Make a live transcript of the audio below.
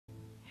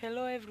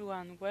Hello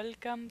everyone,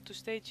 welcome to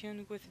Stay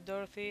Tuned with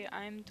Dorothy.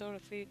 I'm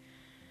Dorothy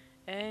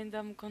and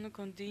I'm gonna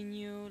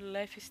continue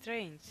Life is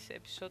Strange,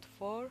 episode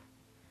 4.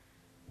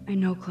 I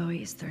know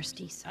Chloe is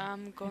thirsty, so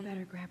I'm I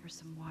better grab her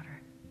some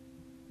water.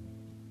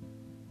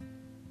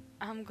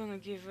 gonna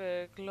give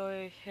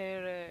Chloe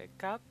her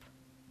cup.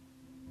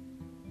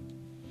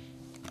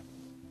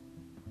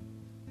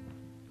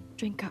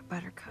 Drink up,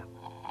 Buttercup.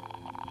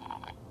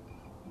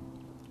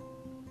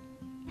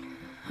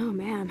 Oh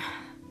man.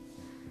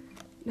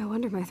 No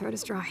wonder my throat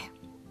is dry.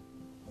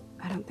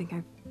 I don't think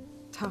I've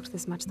talked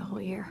this much the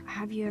whole year.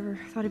 Have you ever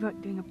thought about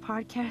doing a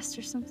podcast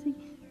or something?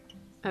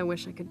 I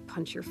wish I could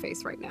punch your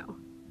face right now.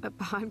 A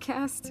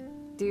podcast?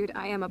 Dude,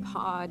 I am a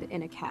pod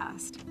in a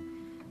cast.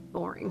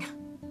 Boring.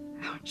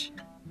 Ouch.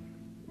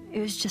 It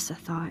was just a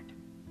thought.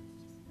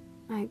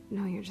 I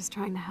know you're just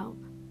trying to help.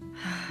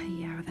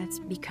 Yeah, that's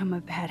become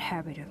a bad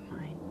habit of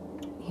mine.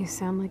 You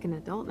sound like an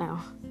adult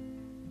now.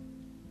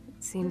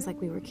 It seems like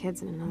we were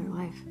kids in another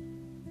life.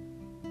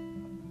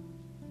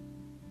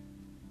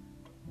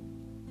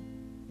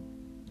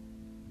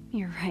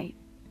 You're right.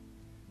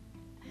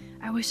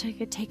 I wish I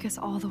could take us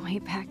all the way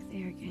back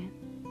there again.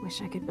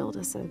 Wish I could build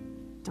us a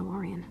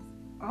DeLorean.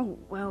 Oh,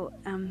 well,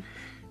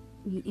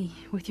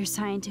 with your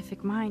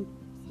scientific mind,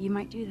 you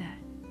might do that.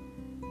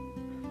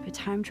 But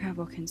time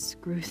travel can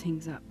screw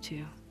things up,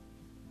 too.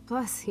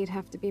 Plus, he'd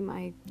have to be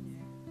my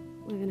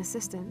live-in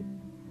assistant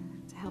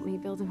to help me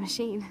build a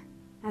machine.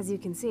 As you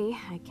can see,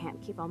 I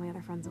can't keep all my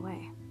other friends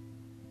away.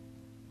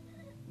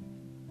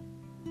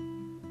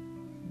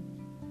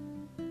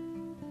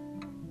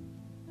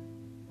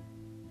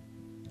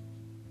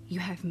 You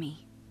have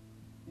me.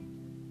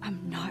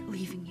 I'm not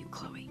leaving you,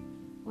 Chloe.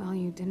 Well,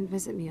 you didn't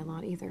visit me a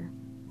lot either.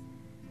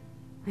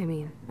 I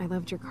mean, I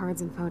loved your cards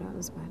and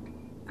photos, but...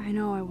 I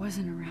know I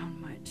wasn't around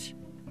much.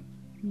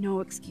 No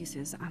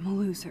excuses, I'm a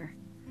loser.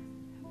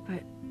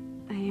 But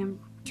I am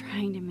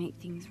trying to make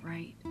things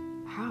right.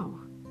 How?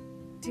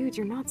 Dude,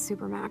 you're not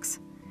Supermax.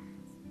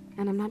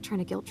 And I'm not trying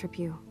to guilt trip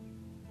you.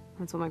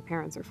 That's what my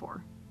parents are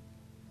for.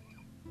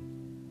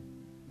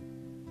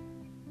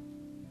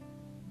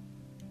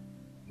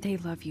 They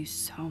love you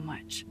so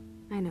much.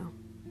 I know.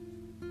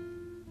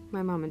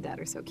 My mom and dad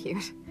are so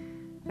cute.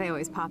 They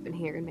always pop in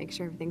here and make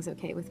sure everything's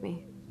okay with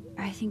me.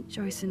 I think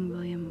Joyce and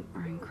William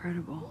are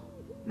incredible.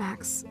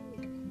 Max,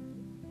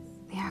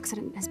 the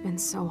accident has been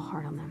so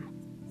hard on them.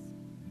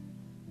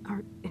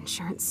 Our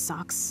insurance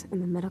sucks,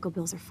 and the medical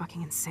bills are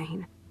fucking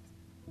insane.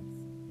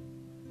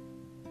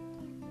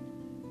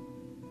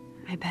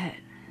 I bet.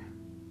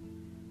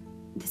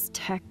 This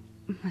tech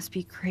must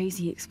be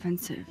crazy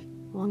expensive.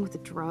 Along with the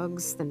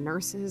drugs, the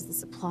nurses, the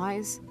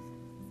supplies.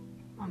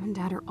 Mom and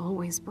Dad are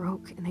always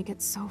broke, and they get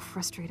so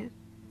frustrated.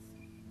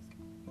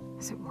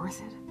 Is it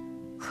worth it?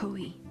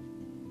 Chloe,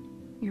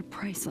 you're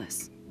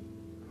priceless.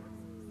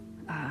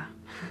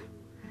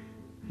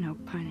 No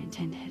pun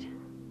intended.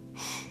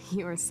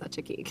 You are such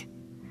a geek.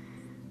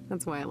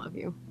 That's why I love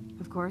you.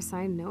 Of course,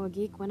 I know a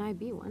geek when I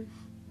be one.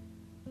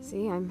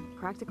 See, I'm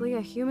practically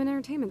a human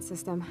entertainment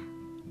system.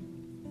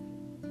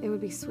 It would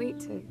be sweet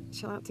to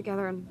chill out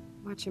together and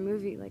watch a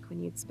movie like when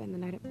you'd spend the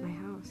night at my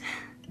house.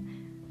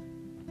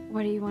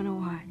 What do you want to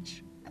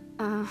watch?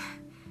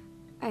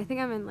 I think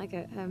I'm in like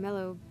a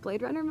mellow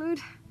Blade Runner mood.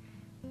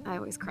 I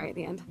always cry at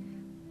the end.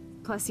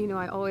 Plus, you know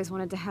I always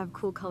wanted to have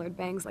cool colored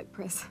bangs like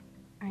Pris.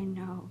 I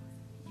know.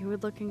 You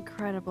would look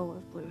incredible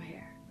with blue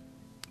hair.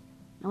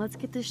 Now let's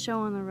get this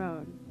show on the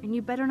road. And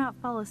you better not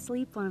fall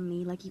asleep on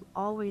me like you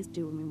always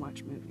do when we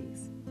watch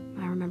movies.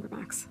 I remember,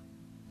 Max.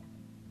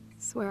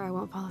 Swear I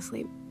won't fall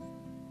asleep.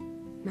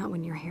 Not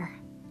when you're here.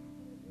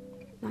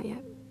 Not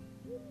yet.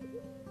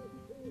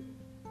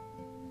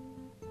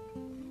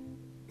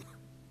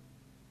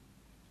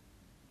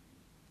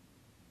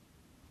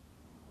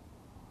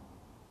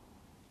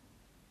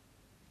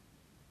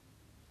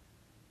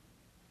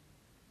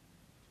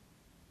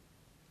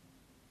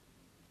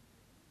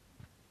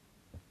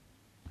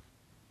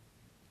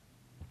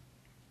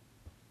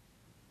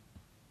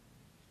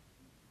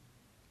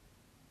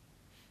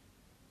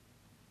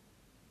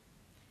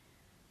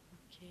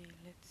 Okay,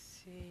 let's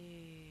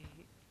see.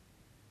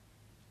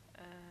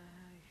 I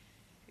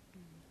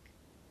think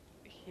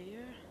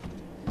here.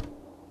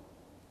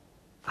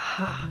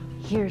 Ah,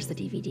 here's the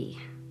DVD.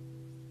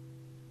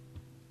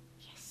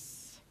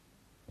 Yes.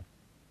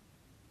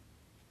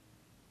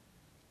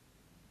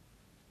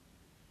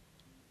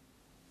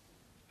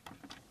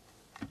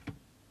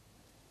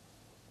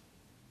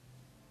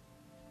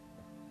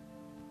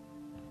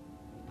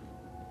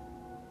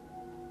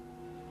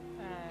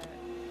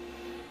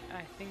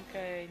 I think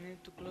I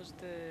need to close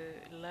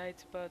the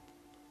lights, but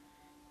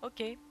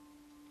okay.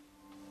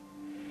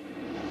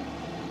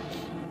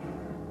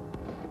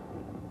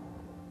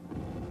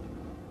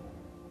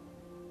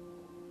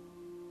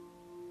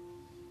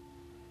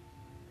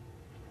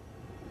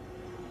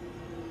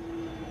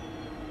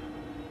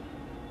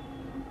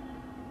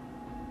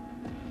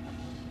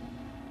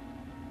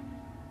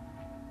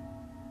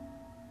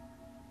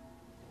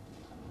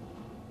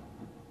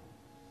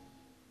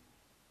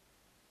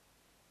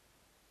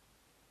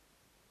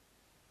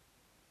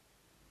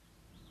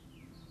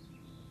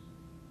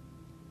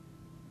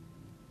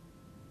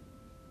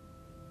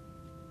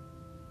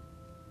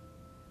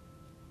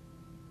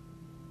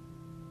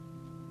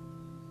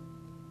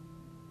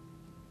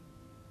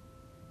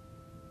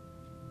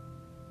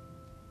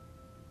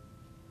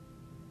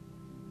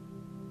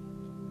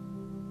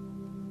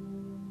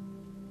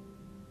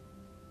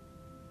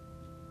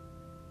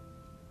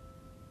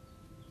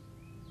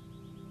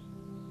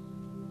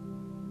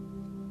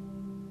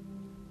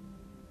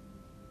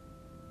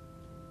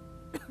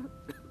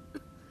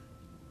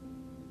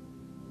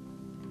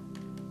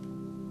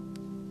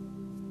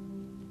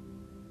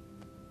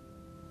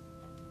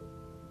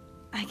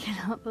 I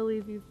cannot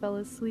believe you fell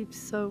asleep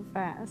so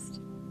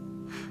fast.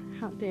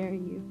 How dare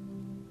you?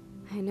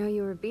 I know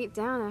you were beat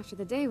down after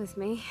the day with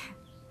me,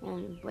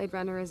 and Blade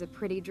Runner is a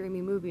pretty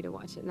dreamy movie to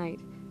watch at night.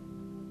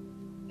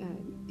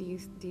 Do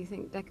you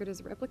think Deckard is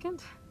a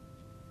replicant?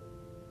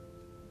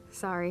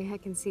 Sorry, I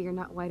can see you're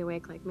not wide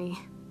awake like me.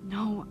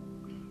 No,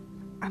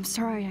 I'm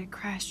sorry I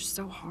crashed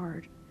so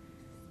hard.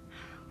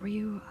 Were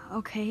you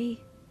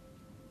okay?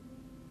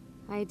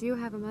 I do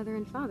have a mother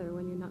and father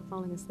when you're not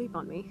falling asleep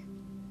on me.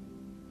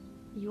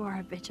 You are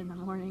a bitch in the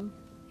morning.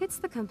 It's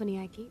the company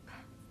I keep.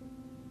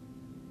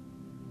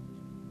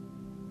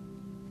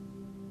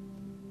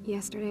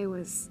 Yesterday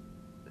was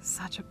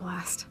such a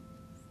blast.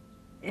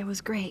 It was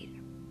great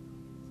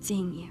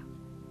seeing you.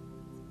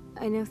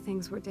 I know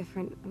things were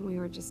different when we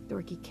were just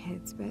dorky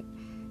kids, but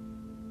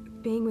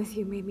being with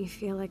you made me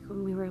feel like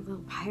when we were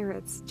little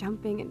pirates,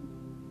 jumping and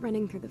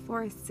running through the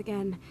forests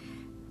again.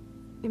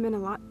 It meant a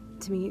lot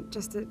to me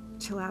just to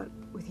chill out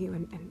with you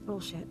and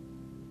bullshit.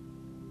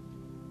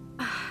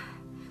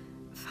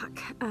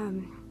 Fuck,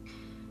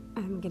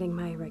 I'm getting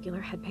my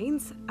regular head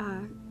pains.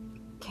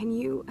 Can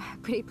you,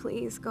 pretty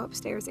please, go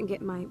upstairs and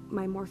get my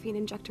morphine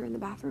injector in the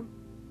bathroom?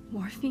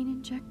 Morphine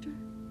injector?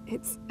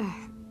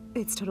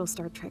 It's total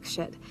Star Trek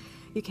shit.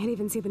 You can't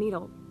even see the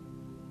needle.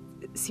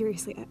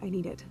 Seriously, I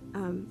need it.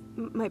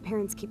 My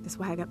parents keep this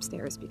wag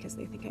upstairs because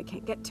they think I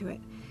can't get to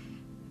it.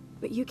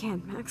 But you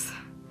can, Max.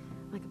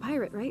 Like a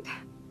pirate, right?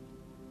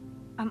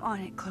 I'm on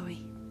it,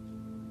 Chloe.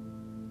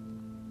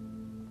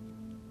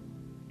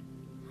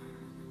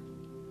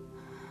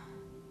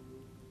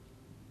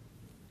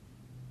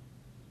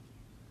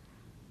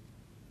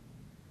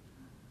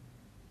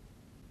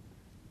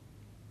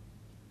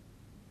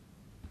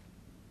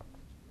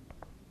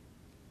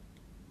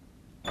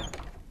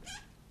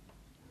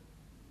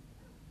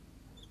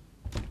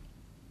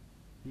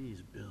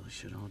 These bills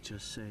should all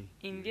just say,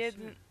 In the "Yes,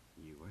 end, sir,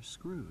 you are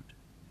screwed."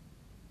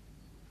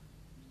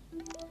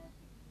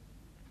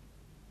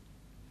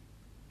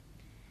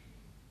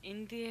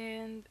 in the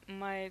end,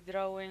 my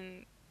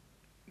drawing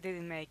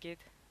didn't make it.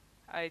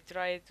 I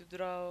tried to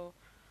draw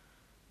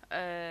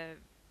a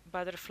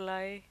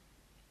butterfly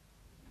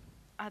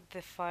at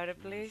the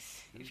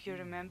fireplace, if you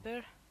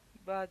remember,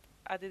 but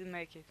I didn't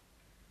make it.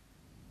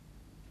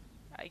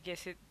 I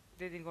guess it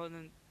didn't want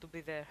to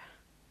be there.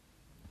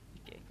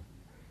 Okay.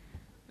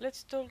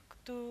 Let's talk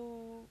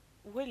to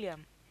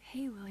William.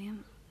 Hey,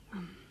 William.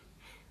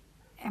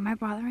 Am I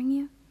bothering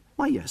you?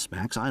 Why, yes,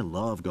 Max, I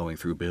love going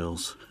through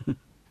bills.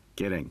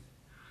 Kidding.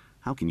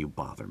 How can you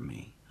bother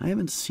me? I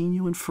haven't seen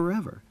you in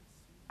forever.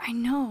 I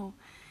know.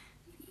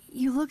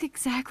 You look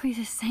exactly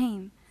the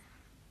same.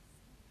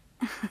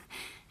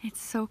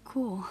 It's so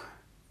cool.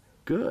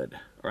 Good.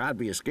 Or I'd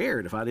be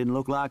scared if I didn't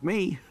look like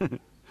me.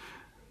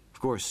 Of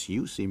course,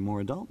 you seem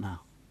more adult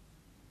now.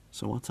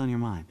 So what's on your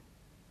mind?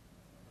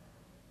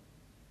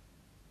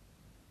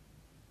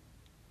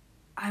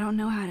 I don't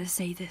know how to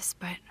say this,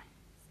 but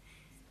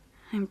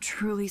I'm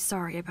truly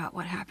sorry about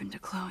what happened to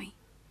Chloe.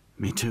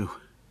 Me too.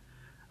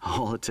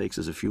 All it takes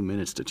is a few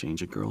minutes to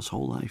change a girl's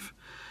whole life.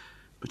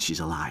 But she's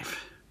alive.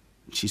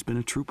 She's been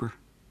a trooper.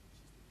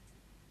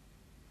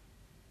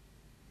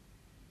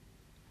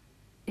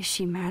 Is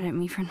she mad at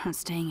me for not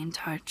staying in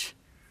touch?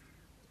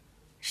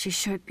 She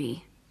should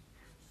be.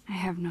 I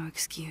have no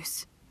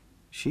excuse.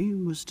 She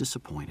was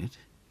disappointed,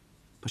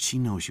 but she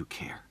knows you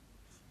care.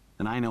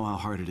 And I know how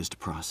hard it is to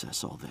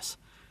process all this.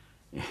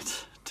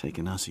 It's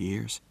taken us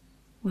years.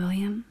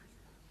 William,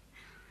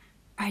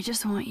 I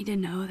just want you to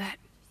know that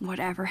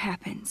whatever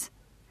happens,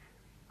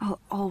 I'll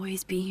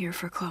always be here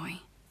for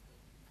Chloe.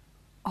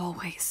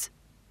 Always.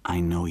 I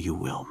know you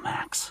will,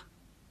 Max.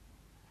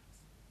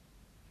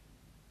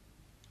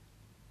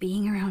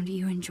 Being around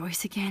you and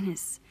Joyce again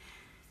is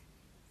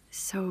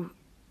so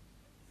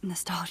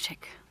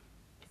nostalgic.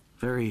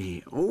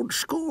 Very old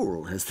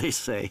school, as they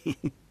say.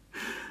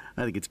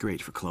 I think it's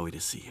great for Chloe to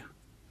see you.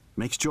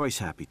 Makes Joyce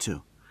happy,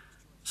 too.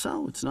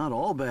 So, it's not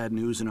all bad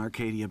news in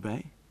Arcadia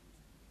Bay.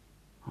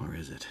 Or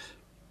is it?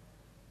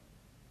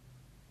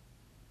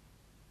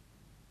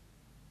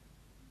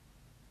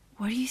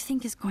 What do you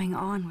think is going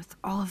on with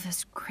all of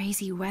this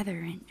crazy weather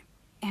and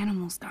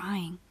animals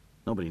dying?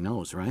 Nobody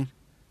knows, right?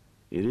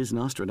 It is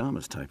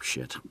Nostradamus type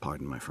shit,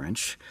 pardon my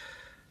French.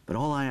 But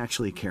all I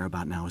actually care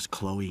about now is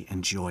Chloe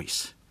and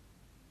Joyce.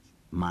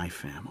 My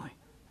family.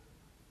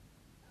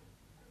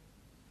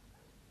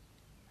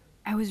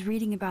 I was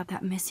reading about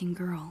that missing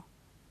girl,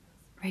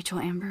 Rachel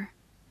Amber.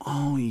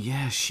 Oh,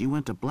 yes, she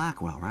went to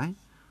Blackwell, right?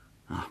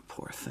 Oh,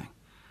 poor thing.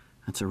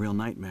 That's a real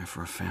nightmare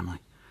for a family.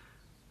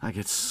 I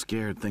get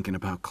scared thinking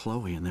about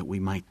Chloe and that we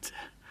might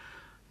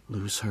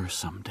lose her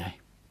someday.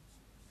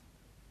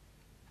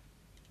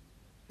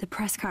 The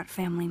Prescott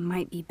family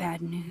might be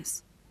bad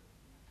news.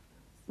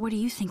 What do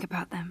you think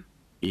about them?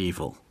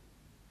 Evil.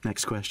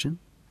 Next question?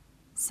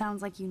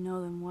 Sounds like you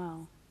know them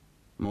well.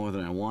 More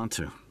than I want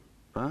to.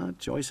 But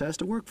Joyce has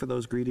to work for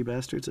those greedy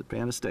bastards at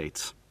Pan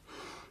Estates.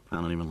 I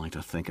don't even like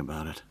to think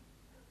about it.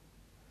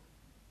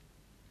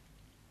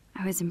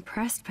 I was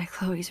impressed by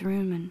Chloe's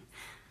room and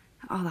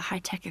all the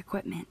high-tech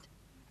equipment.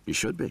 You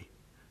should be.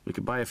 We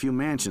could buy a few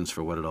mansions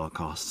for what it all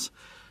costs.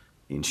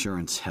 The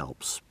insurance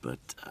helps, but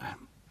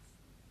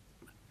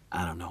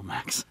I don't know,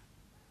 Max.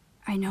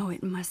 I know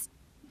it must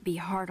be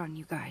hard on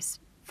you guys,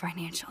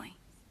 financially.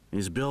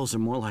 These bills are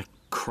more like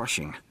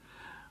crushing.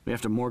 We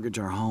have to mortgage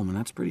our home, and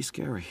that's pretty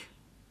scary.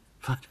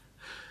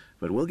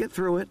 But we'll get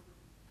through it.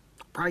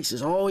 Price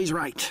is always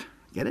right.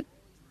 Get it?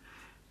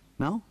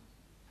 No?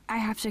 I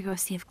have to go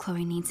see if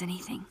Chloe needs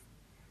anything.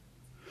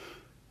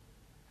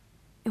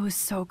 It was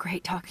so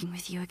great talking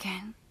with you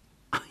again.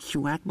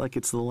 You act like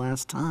it's the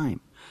last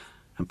time.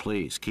 And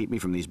please, keep me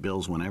from these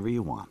bills whenever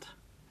you want.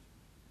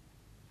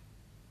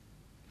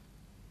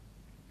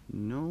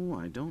 No,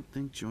 I don't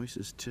think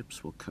Joyce's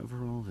tips will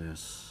cover all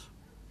this.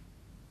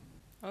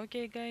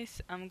 Okay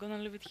guys, I'm gonna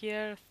leave it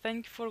here.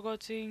 Thank you for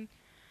watching.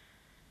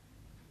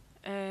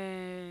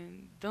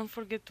 And don't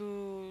forget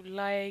to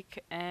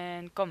like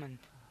and comment.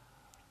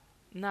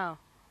 Now,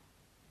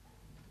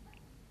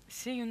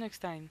 see you next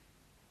time.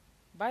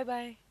 Bye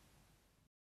bye.